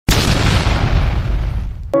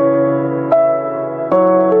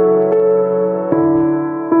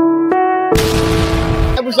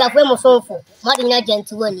Abusia for Mosonfo, Madina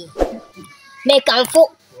Gentleman. Make Amfo,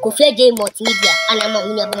 Kofia J Multimedia, and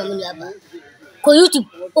I'm Ko YouTube,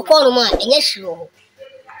 Okonoma, and yes, show.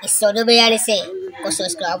 It's so the way I say, go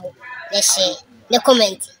subscribe, let's share, no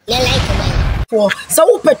comment, no like comment. For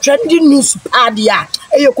so trending news padia,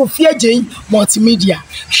 Kofia J Multimedia.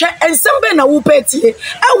 And somebody na wupeti,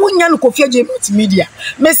 I wouldn't Kofia J Multimedia.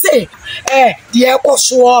 Me say, the Afia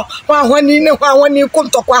Schwar, when you come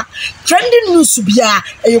to trending news bia,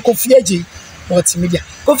 Kofia J Multimedia.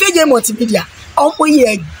 Kofia J Multimedia.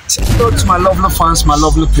 Hello to my lovely fans, my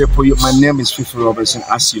lovely people. My name is Afia Robertson.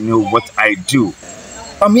 As you know what I do,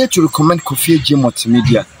 I'm here to recommend Kofia J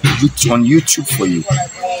Multimedia on YouTube for you.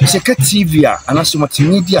 It's a TV and as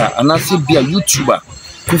multimedia and as a YouTuber.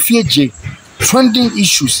 Kofia J trending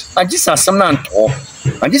issues. And these are some non talk.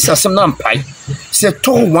 And these are some non pie. Say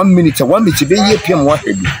talk 1 minute, 1 minute, be here PM what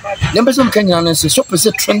heavy. Number some Kenyan say so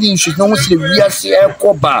say trending issues. No one see the real say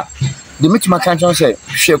bar. The meet my country say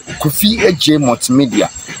share Kofia J Multimedia.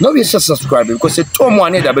 Now we subscribe because say two more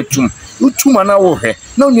need abetum. You 2 man now here.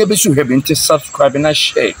 Now you be so have to subscribe and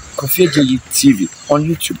share Kofia J TV on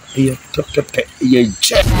YouTube. Yeah,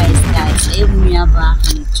 guys, Emelia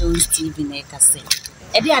Brobbey Jones TV neka say.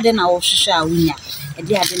 Edi ade na wo hwehwe a wunya.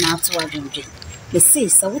 Edi ade na ato adwendwen. Me say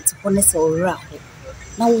so what honest ora ho.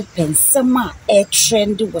 Na wo pensama e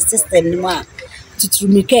trend wo system no a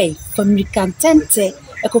tuturumike family content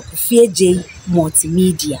Kofia J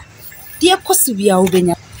Multimedia. Dear Kosubia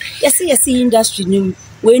Ubenya. Yes, industry new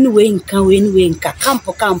when nka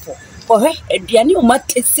campo. For her, a diani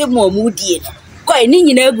mate semo moody. Quite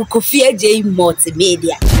ning Kofia J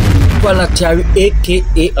Multimedia. Quality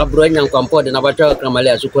aka Abroyan Campo and Avatar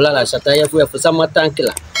Kramala Sukola Sataya for some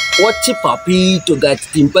tankilla. What papi to get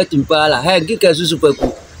timpala, hey, Gika Susuku.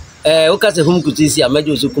 Okasa home could see a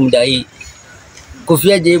major Sukumdai.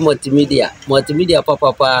 Kofia J Multimedia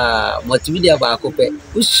papa Multimedia ba kope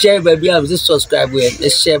who share baby am subscribe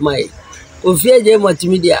and share my Afia J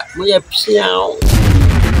Multimedia mo ya piao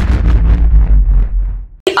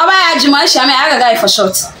Aba ajima sha me aga guy for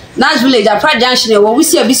short Nash village Apra junction we we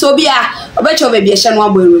see obiso bia obecho baby e hye no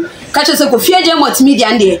agbaru ka che se Kofia J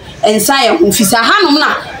Multimedia nde ensan ya ofisa hanom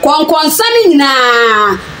na konkonsa ni nyina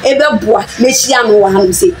ebeboa mechia no wa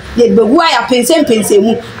hanom se ye bebu aya pense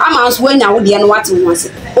mu ama nso wanya wo de no wate ho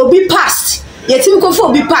ase obi past ye timi ko fo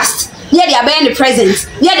obi past ye de abaye the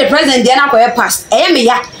present de na koye past me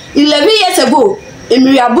ya 11 years ago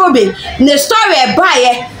Emelia Brobbey ne story e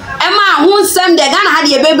baye Emma who send the Ghana had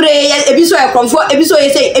a baby episode comfort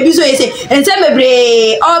episode say and send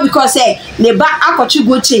bebre all because the back akochi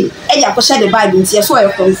go chain e ya ko share the Bible nti so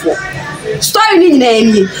e comfort story ni nyina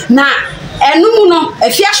eni na enum no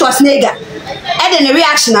Afia Schwar e de ne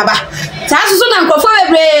reaction aba ta so na nkofo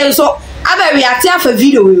bebre so aba react afa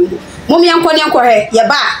video we mom yanko ne nkore ye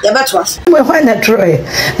ba to us we find that try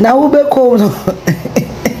na wo be ko no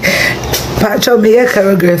patcho me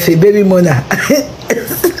choreography baby mona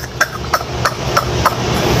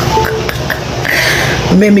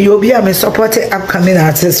Maybe you'll be a supporting upcoming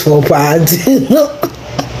artist for part.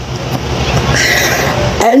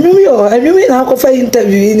 I knew me now for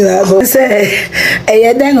interviewing you. Say,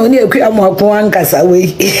 I then only a quick one cast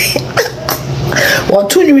away. Or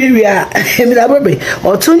 2 new are, Emelia Brobbey,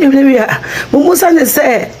 or 2 new are. Mumusan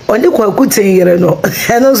say, only quite good thing, you know,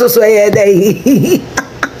 and also so a day.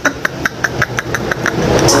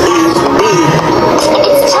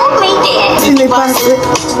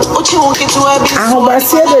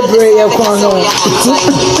 Ahobasia bebre ye kono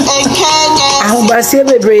Ahobasia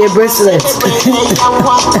bebre ye bracelet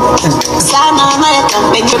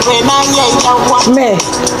me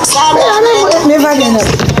never know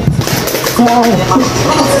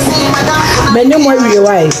me no more we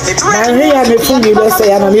why na here me phone me say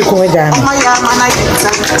ya na me ko dan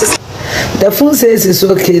the phone says it's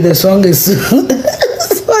okay the song is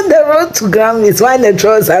on the road to Grammys why the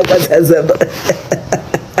trolls are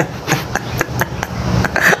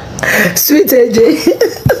Sweet AJ.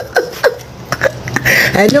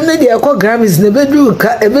 I know that they are called Grammys. Never do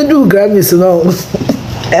Grammys no.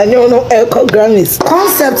 I know no called Grammys.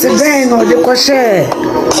 Concept again or the crochet.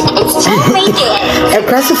 A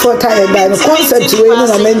classic for tired by the concept way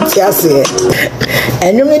no meant to say.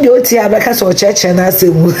 I know the OT Abacas or church and I say.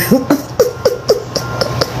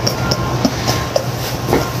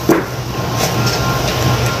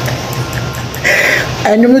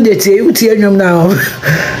 I know that you tear them now.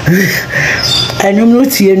 I know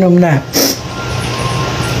not tear them now.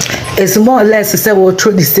 It's more or less a several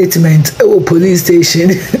true statement or police station.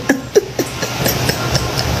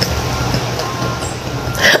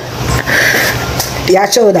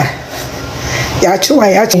 Yachoda. Yachu.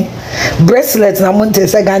 bracelet na monte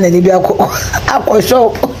se Ghana ni bi akọ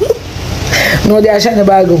shop no dey asha ne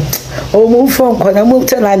bag o mu phone ko na mu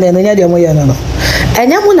tell na nya de mo ye no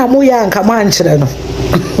enya mu na mo ya nka mo ankyere no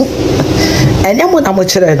enya mu na mo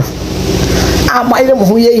kyere no amaire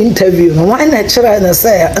mo ye interview no why na kyere na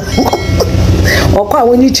say okwa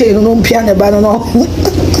woni che no mpia ne ba no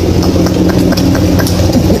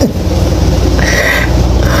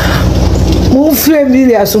mu free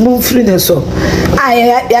Emelia so mu free ne so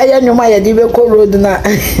ya nyoma ya di be ko road na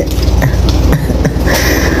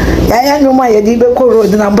ya nyoma ya di be ko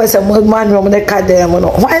road na mbasa mo manwo ne ka dem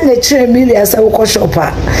no why na kyere Emelia say wo shop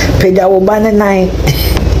a pega wo ba ne 9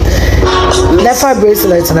 never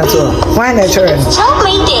bracelet na so why na kyere tell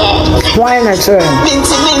me that why na kyere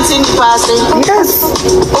minti ni passing yes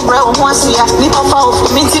obra wo asia ni papa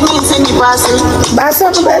minti ni passing ba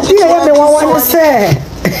so be dia ya me won say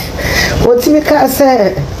Otimi ka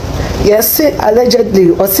say yes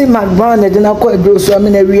allegedly or see McBrown and then I call bro so I'm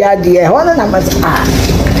in a real dear one na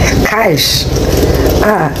cash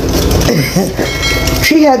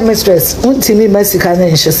she had mistress untimi Mexicano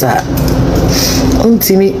and she sa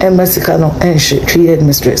untimi and Mexicano and she had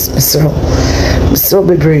mistress Mr.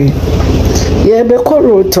 Bedri yeah be call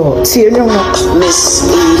road to see you Miss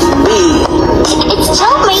B it's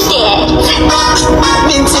tell me that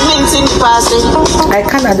minti ni passing I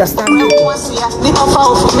can't understand people.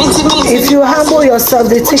 If you humble yourself,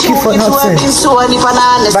 they take you for nothing.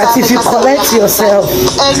 But if you collect yourself,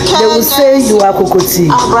 they will say you are kokoti.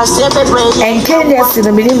 And Kenya's in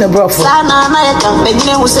the beginning of brothel. I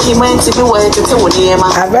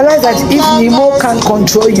realize that if Nemo can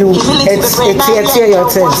control you, it's your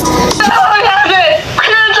things.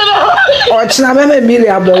 Or Chinameme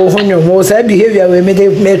Emelia Brobbey, who said behavior we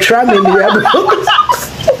may try Emelia Brobbey.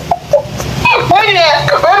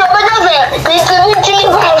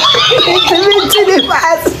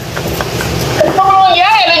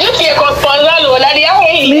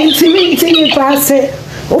 Minti passe.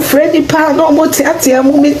 O Freddy pa no mo tiatia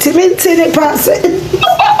mu minti passe.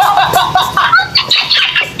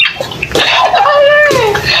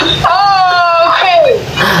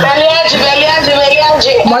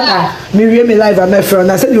 Mother, me read me live my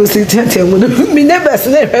friend. I said you see tiatia mu. Me never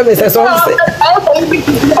say me say so. Bye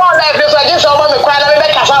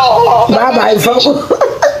bye,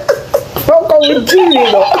 with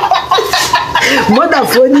Jimmy, mother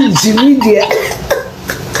for Jimmy, dear.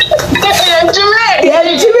 Yeah,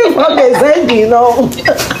 Jimmy for the same, you know.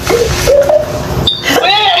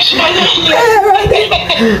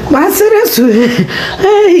 My serious,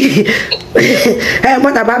 hey,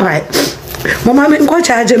 mother, bye bye. Mama, I'm going to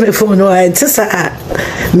charge my phone. No, I just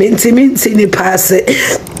minty ni pass it.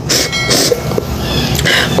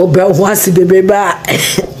 Oh, Bell wants to be baby.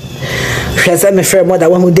 She said, my friend, mother,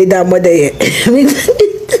 one who did that mother.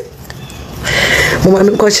 Mama,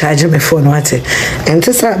 I'm going to charge my phone. What? And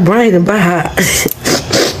just Brian and Baha.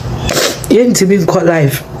 You ain't to be called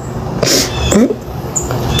live.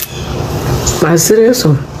 My serious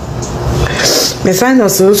one. My son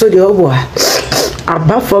also the old boy.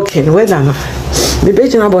 About fucking weather. The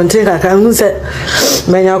patient about take a can say,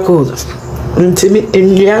 Mania cold. Intimate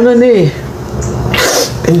in the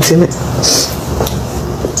intimate.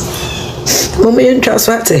 Mama, you trust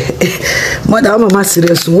what? Mother, I'm a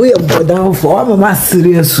serious. We are down for I'm a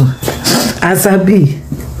serious. As I be.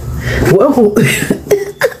 Well,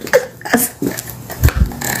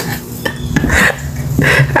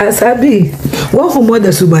 as I be. What for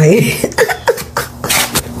mother to buy?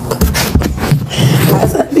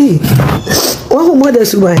 As I be. What for mother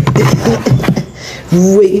to buy?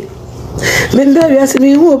 Wait. Remember, you asked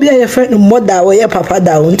me who will be your friend mother or your papa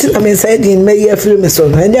down. I mean, said in May your film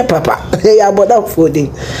son and your papa. They are bought up for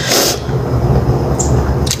them.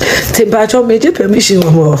 Temperature major permission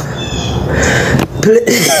more.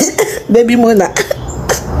 Baby Mona.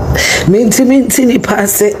 Minty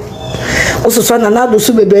pass it. Also, son another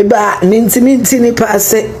super baby. Minty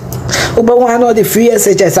pass it. Over one of the free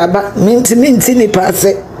SHS about minty pass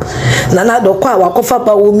it. Nana do kwa wakofa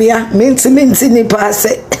pa umia. Minty pass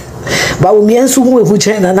it. But we mean so who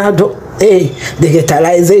China now do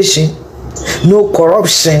digitalization, no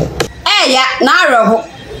corruption. Yeah, now and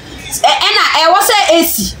I was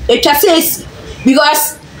AC, it was AC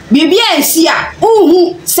because BBA here,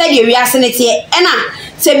 who said you are sanity, and I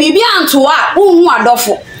say BBA to what, who are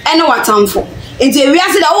doffo, and what time for. It's a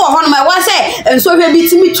reason that all my one say, and so we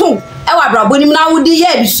beat me too. Our brother now with the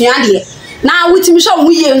year, now with me, so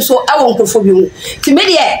we and so I won't go for you. To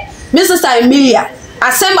me, Mrs. Emelia.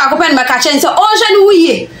 Asemba akopɛ no mɛka kyɛn sɛ ɔnhwɛ ne ho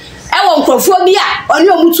yie ɛwɔ nkrɔfoɔ bi a ɔne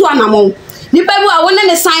ɔmutu anamɔ nipa bi a wɔne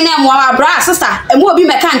ne sign na mo abra sister emu obi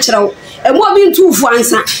mɛka nkyerɛw emu obi ntufu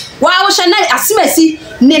ansa wa wo hye na asemasi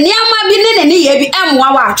ne niama bi ne ye bi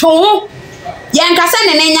emwa wa twon yen ka se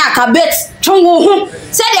ne nya aka bet twon ho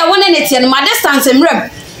se de wo ne tie no ma distance mrem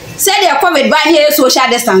se de covid ba ne social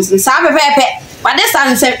distance sa pepepe ma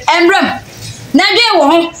distance emrem na dwe wo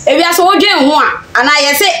ho ewiase wo dwen ho a ana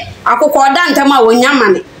ye se akokọ dantama wo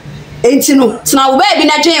nyamane enti no tena wo ba bi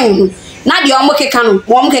na dwen ho na de omo keka no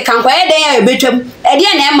wo mo keka kwa eden ya betwam ede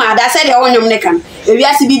na e ma da se de wonyom ne kan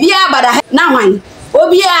ewiase bibia abada na hwan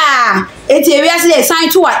obia eti ewiase de san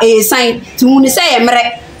to a san ti hunu se ye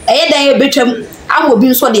mre eden ya betwam amo bi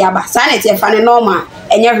nso de aba sa na tie fa ne normal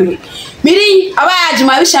enye hwe miri aba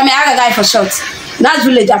ajima wi shame agaga for short na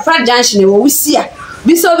village Afia junction wo wisia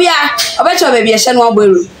bisobia obecho be bi e hye no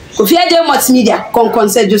agberu Afia Multimedia konkon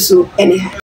se juso ene